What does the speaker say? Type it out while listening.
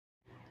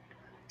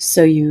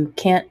So you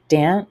can't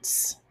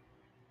dance?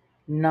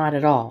 Not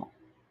at all.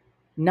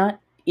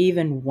 Not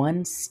even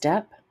one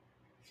step?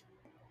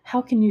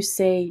 How can you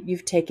say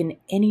you've taken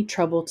any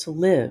trouble to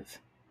live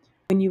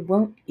when you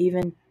won't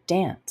even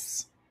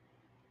dance?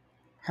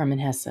 Hermann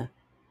Hesse.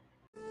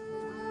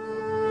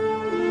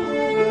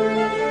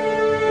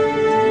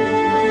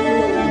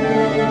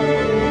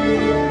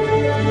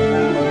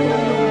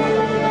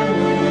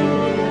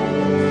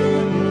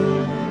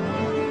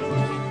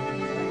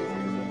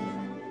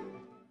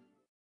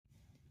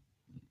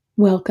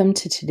 Welcome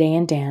to Today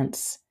in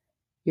Dance,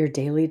 your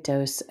daily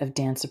dose of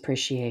dance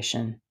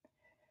appreciation.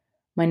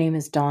 My name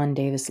is Dawn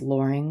Davis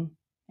Loring,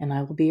 and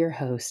I will be your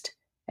host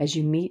as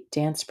you meet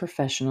dance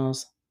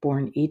professionals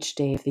born each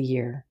day of the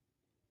year.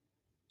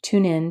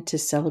 Tune in to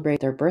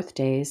celebrate their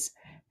birthdays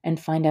and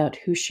find out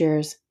who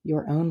shares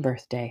your own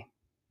birthday.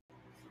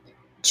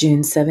 June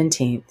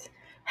 17th.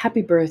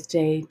 Happy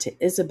birthday to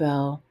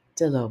Isabelle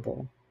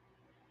DeLobel.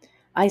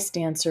 Ice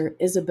dancer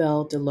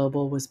Isabelle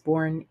DeLobel was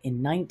born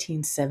in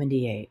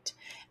 1978,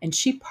 and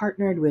she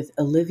partnered with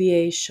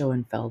Olivier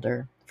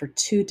Schoenfelder for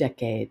 2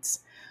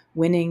 decades,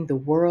 winning the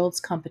World's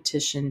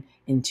competition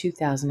in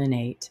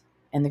 2008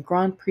 and the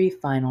Grand Prix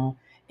final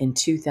in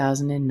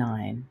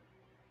 2009.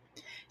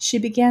 She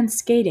began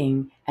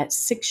skating at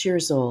 6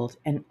 years old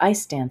and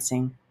ice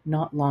dancing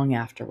not long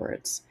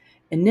afterwards,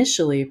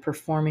 initially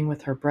performing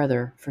with her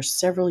brother for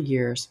several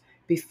years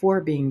before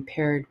being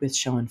paired with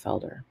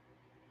Schoenfelder.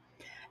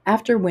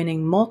 After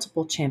winning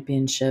multiple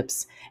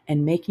championships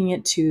and making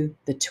it to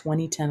the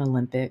 2010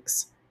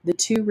 Olympics, the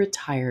two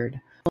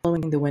retired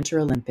following the Winter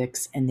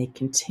Olympics, and they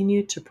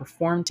continued to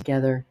perform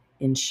together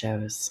in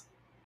shows.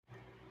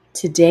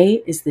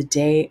 Today is the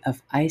day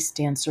of ice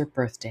dancer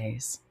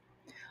birthdays.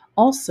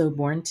 Also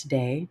born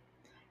today,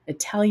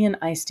 Italian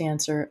ice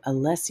dancer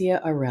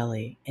Alessia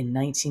Arelli in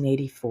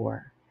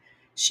 1984.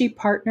 She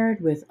partnered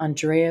with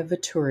Andrea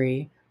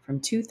Vetturi from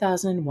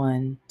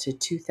 2001 to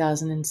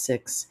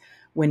 2006,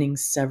 winning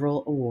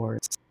several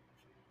awards.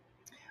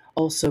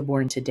 Also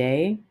born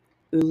today,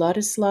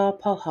 Władysław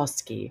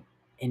Palchowski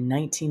in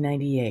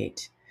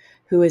 1998,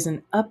 who is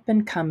an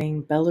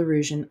up-and-coming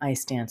Belarusian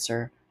ice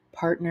dancer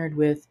partnered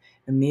with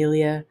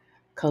Emilia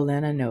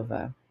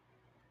Kolenanova.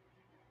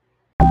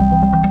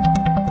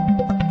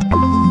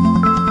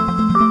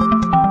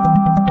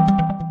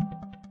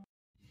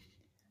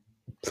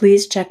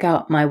 Please check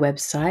out my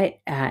website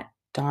at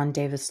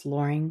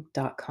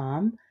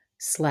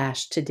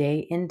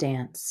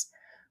dondavisloring.com/todayindance,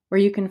 where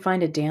you can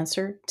find a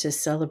dancer to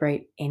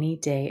celebrate any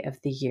day of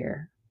the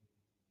year.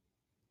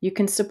 You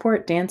can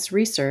support dance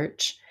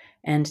research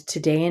and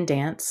Today in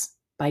Dance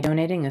by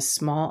donating a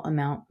small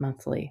amount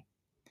monthly.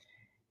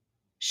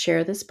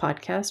 Share this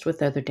podcast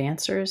with other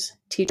dancers,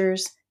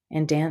 teachers,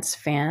 and dance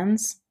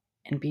fans,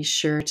 and be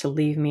sure to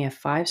leave me a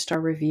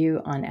 5-star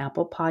review on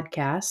Apple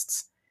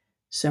Podcasts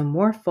so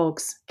more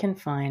folks can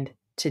find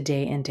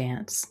Today in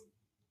Dance.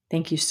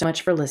 Thank you so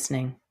much for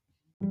listening.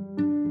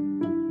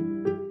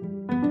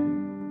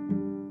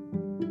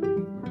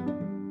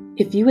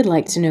 If you would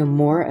like to know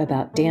more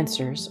about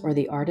dancers or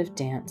the art of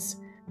dance,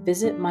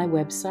 visit my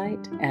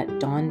website at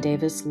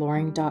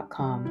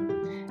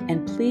dondavisloring.com,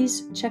 and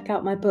please check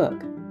out my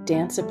book,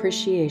 Dance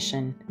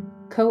Appreciation,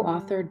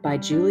 co-authored by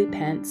Julie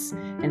Pence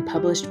and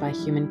published by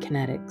Human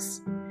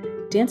Kinetics.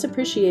 Dance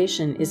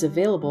Appreciation is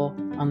available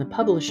on the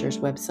publisher's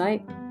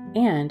website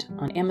and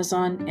on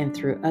Amazon and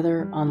through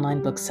other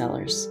online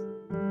booksellers.